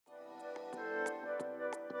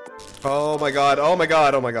Oh my god, oh my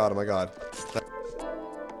god, oh my god, oh my god.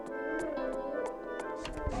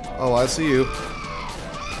 Oh, I see you.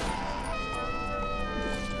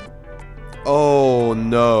 Oh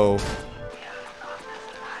no.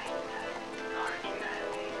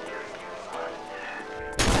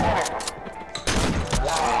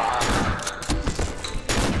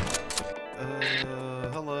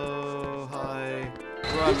 Hello, hi.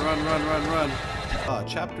 Run. Ah,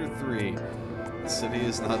 chapter 3. The city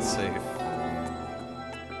is not safe.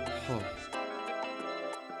 Oh.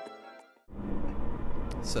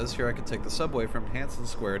 It says here I could take the subway from Hanson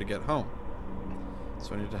Square to get home.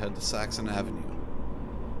 So I need to head to Saxon Avenue.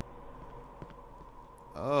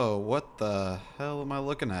 Oh, what the hell am I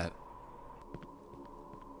looking at?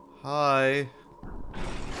 Hi.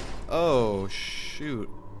 Oh, shoot.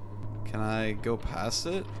 Can I go past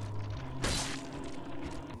it?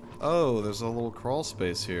 Oh, there's a little crawl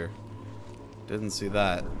space here. Didn't see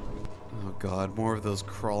that. Oh god, more of those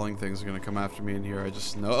crawling things are gonna come after me in here. I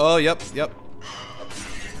just know. Oh, yep.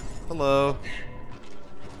 Hello.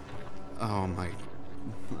 Oh my.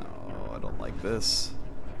 Oh, I don't like this.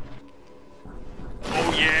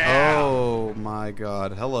 Oh yeah! Oh my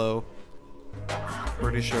god. Hello.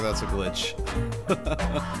 Pretty sure that's a glitch.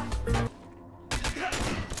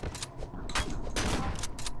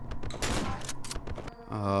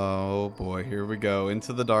 Oh boy, here we go.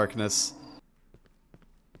 Into the darkness.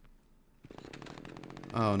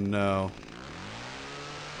 Oh no.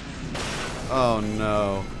 Oh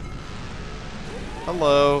no.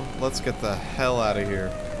 Hello. Let's get the hell out of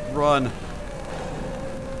here. Run.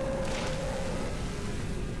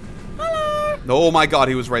 Hello. Oh my god,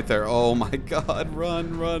 he was right there. Oh my god,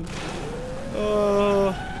 run.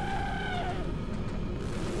 Oh.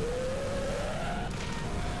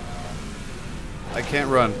 I can't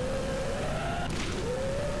run.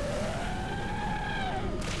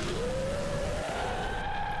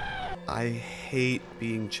 I hate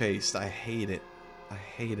being chased. I hate it.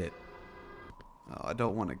 Oh, I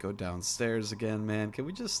don't want to go downstairs again, man. Can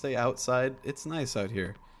we just stay outside? It's nice out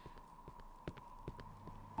here.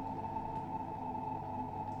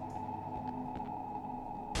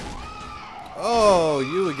 Oh,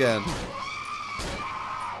 you again.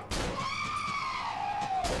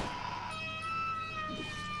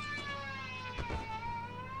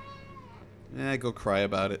 Eh, go cry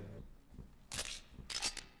about it.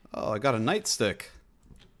 Oh, I got a nightstick.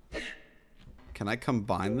 Can I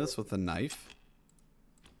combine this with a knife?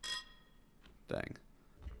 Dang.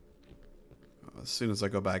 As soon as I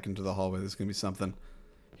go back into the hallway, there's gonna be something.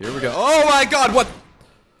 Here we go. Oh my god, what?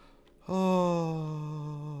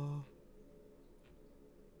 Oh.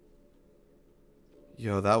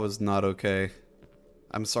 Yo, that was not okay.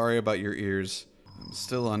 I'm sorry about your ears. I'm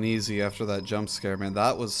still uneasy after that jump scare, man.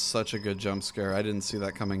 That was such a good jump scare. I didn't see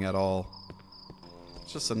that coming at all.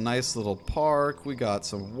 It's just a nice little park. We got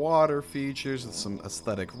some water features with some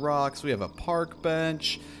aesthetic rocks. We have a park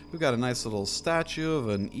bench. We got a nice little statue of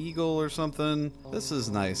an eagle or something. This is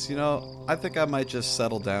nice. You know, I think I might just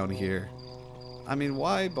settle down here. I mean,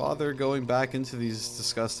 why bother going back into these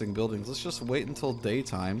disgusting buildings? Let's just wait until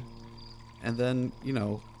daytime and then, you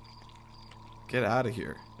know, get out of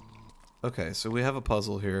here. Okay, so we have a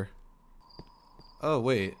puzzle here. Oh,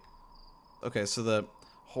 wait. Okay, so the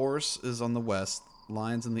horse is on the west,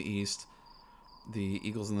 lions in the east, the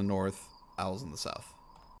eagles in the north, owls in the south.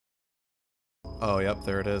 Oh, yep,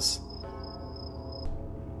 there it is.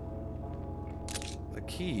 The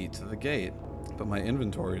key to the gate, but my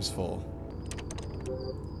inventory is full.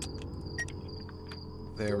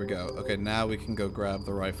 There we go. Okay, now we can go grab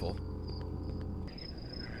the rifle.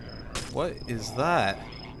 What is that?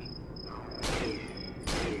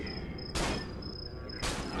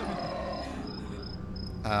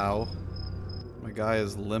 Ow. My guy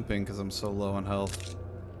is limping because I'm so low on health.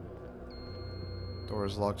 Door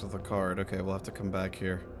is locked with a card. Okay, we'll have to come back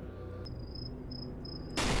here.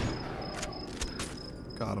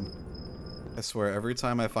 Got him. I swear, every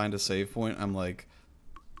time I find a save point, I'm like,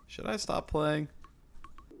 should I stop playing?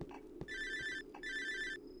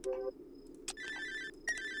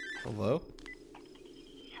 Hello?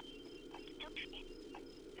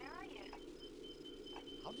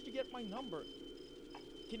 How did you get my number?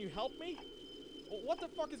 Can you help me? What the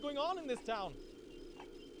fuck is going on in this town? I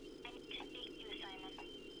need to speak to you, Simon.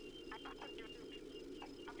 I'm up on the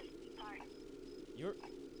roof of this park. You're...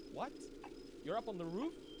 what? You're up on the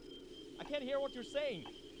roof? I can't hear what you're saying.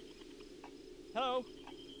 Hello?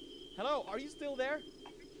 Hello, are you still there?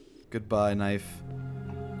 Goodbye, knife.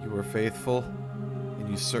 You were faithful, and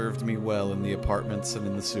you served me well in the apartments and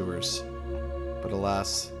in the sewers. But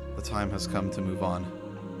alas, the time has come to move on.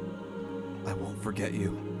 I won't forget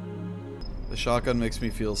you. The shotgun makes me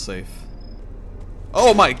feel safe.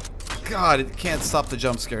 Oh my god, it can't stop the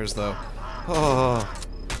jump scares though. Oh,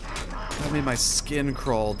 that made my skin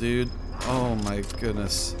crawl, dude. Oh my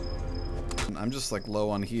goodness. I'm just like low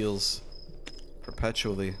on heals.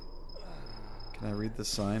 Perpetually. Can I read this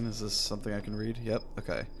sign? Is this something I can read? Yep,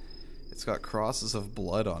 okay. It's got crosses of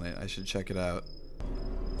blood on it. I should check it out.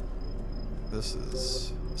 This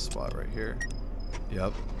is a spot right here.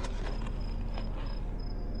 Yep.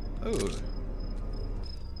 Oh.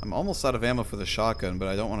 I'm almost out of ammo for the shotgun, but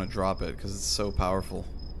I don't want to drop it because it's so powerful.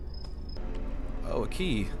 Oh, a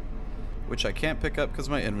key. Which I can't pick up because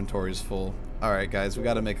my inventory is full. Alright guys, we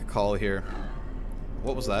gotta make a call here.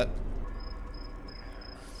 What was that?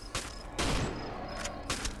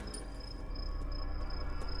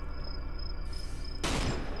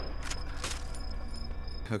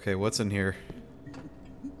 Okay, what's in here?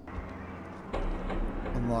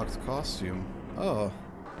 Unlocked costume. Oh.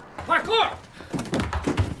 Parkour!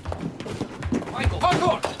 Michael,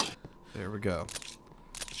 parkour! There we go.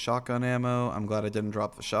 Shotgun ammo. I'm glad I didn't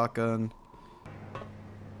drop the shotgun.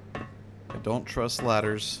 I don't trust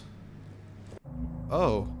ladders.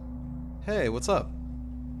 Oh. Hey, what's up?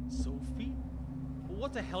 Sophie?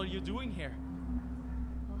 What the hell are you doing here?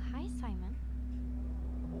 Oh, hi, Simon.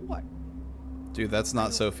 What? Dude, that's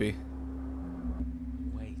not Sophie.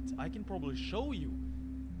 Wait, I can probably show you.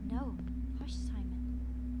 No, hush, Simon.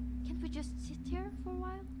 Can't we just sit here for a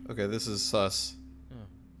while? Okay, this is sus.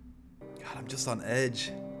 God, I'm just on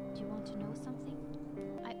edge. Do you want to know something?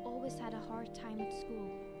 I always had a hard time at school.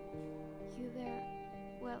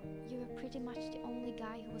 You were pretty much the only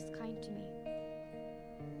guy who was kind to me.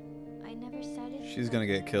 I never said it. She's gonna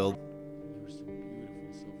get killed. You're so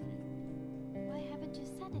beautiful, Sophie. Why haven't you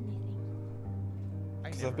said anything?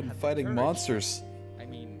 Because I've been fighting monsters. I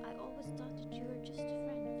mean, I always thought that you were just a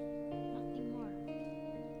friend, nothing more.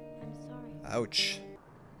 I'm sorry. Ouch.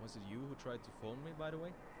 was it you who tried to phone me, by the way?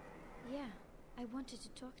 Yeah, I wanted to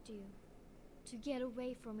talk to you. To get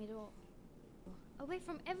away from it all. Away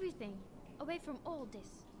from everything. Away from all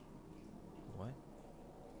this. What?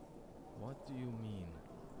 What do you mean?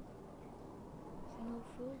 You know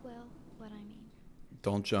full well what I mean.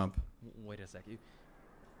 Don't jump. Wait a sec. You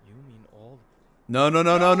mean all? No, no,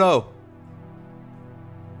 no, no, no.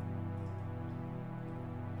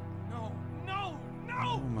 No, no,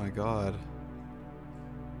 Oh no! my god.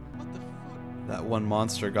 What the fuck? That one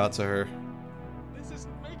monster got to her. This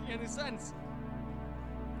isn't making any sense.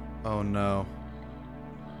 Oh no.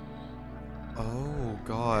 Oh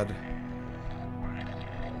god.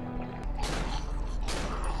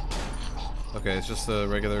 Okay, it's just a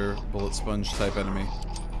regular bullet sponge type enemy.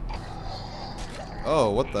 Oh,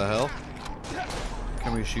 what the hell?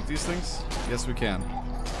 Can we shoot these things? Yes, we can.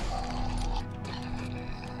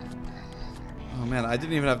 Oh man, I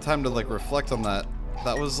didn't even have time to like reflect on that.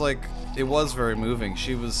 That was like, it was very moving.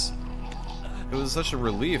 It was such a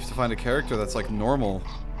relief to find a character that's like normal.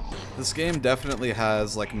 This game definitely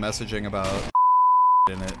has like messaging about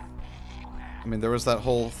in it. I mean, there was that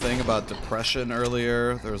whole thing about depression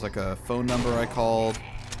earlier. There was like a phone number I called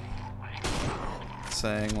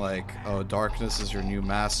saying like, oh, darkness is your new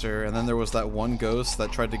master. And then there was that one ghost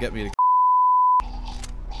that tried to get me to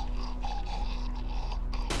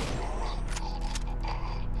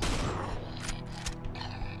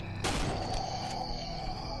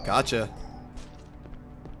Gotcha.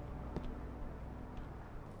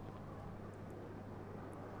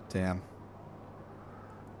 Damn.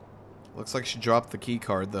 Looks like she dropped the key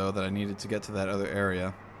card though that I needed to get to that other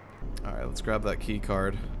area. Alright, let's grab that key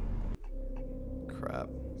card. Crap.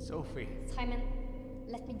 Sophie, Simon,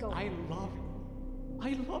 let me go. I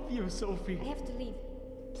love you, Sophie. I have to leave.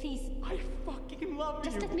 Please, I fucking love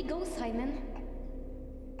you. just let me go, Simon.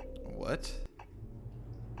 What?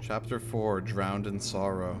 Chapter 4, Drowned in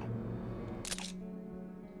Sorrow.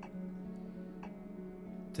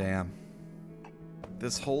 Damn.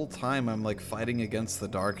 This whole time I'm like fighting against the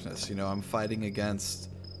darkness, you know, I'm fighting against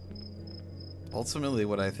ultimately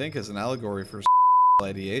what I think is an allegory for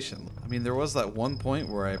ideation. I mean, there was that one point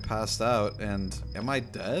where I passed out and am I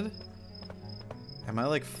dead? Am I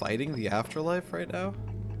like fighting the afterlife right now?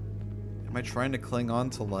 Am I trying to cling on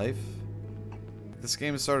to life? This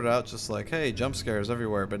game started out just like, hey, jump scares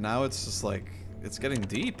everywhere, but now it's just like, it's getting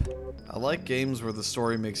deep. I like games where the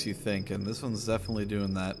story makes you think, and this one's definitely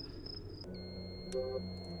doing that.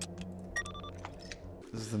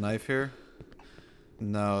 Is the knife here?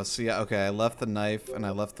 No, see, okay, I left the knife and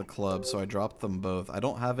I left the club, so I dropped them both. I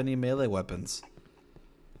don't have any melee weapons.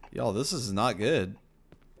 Y'all, this is not good.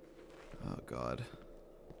 Oh, God.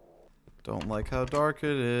 Don't like how dark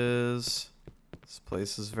it is. This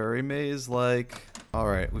place is very maze-like.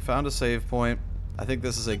 Alright, we found a save point. I think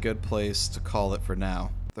this is a good place to call it for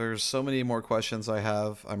now. There's so many more questions I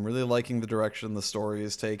have. I'm really liking the direction the story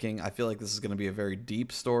is taking. I feel like this is going to be a very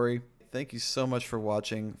deep story. Thank you so much for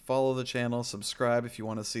watching. Follow the channel, subscribe if you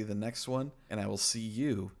want to see the next one, and I will see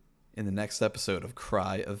you in the next episode of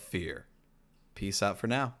Cry of Fear. Peace out for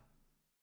now.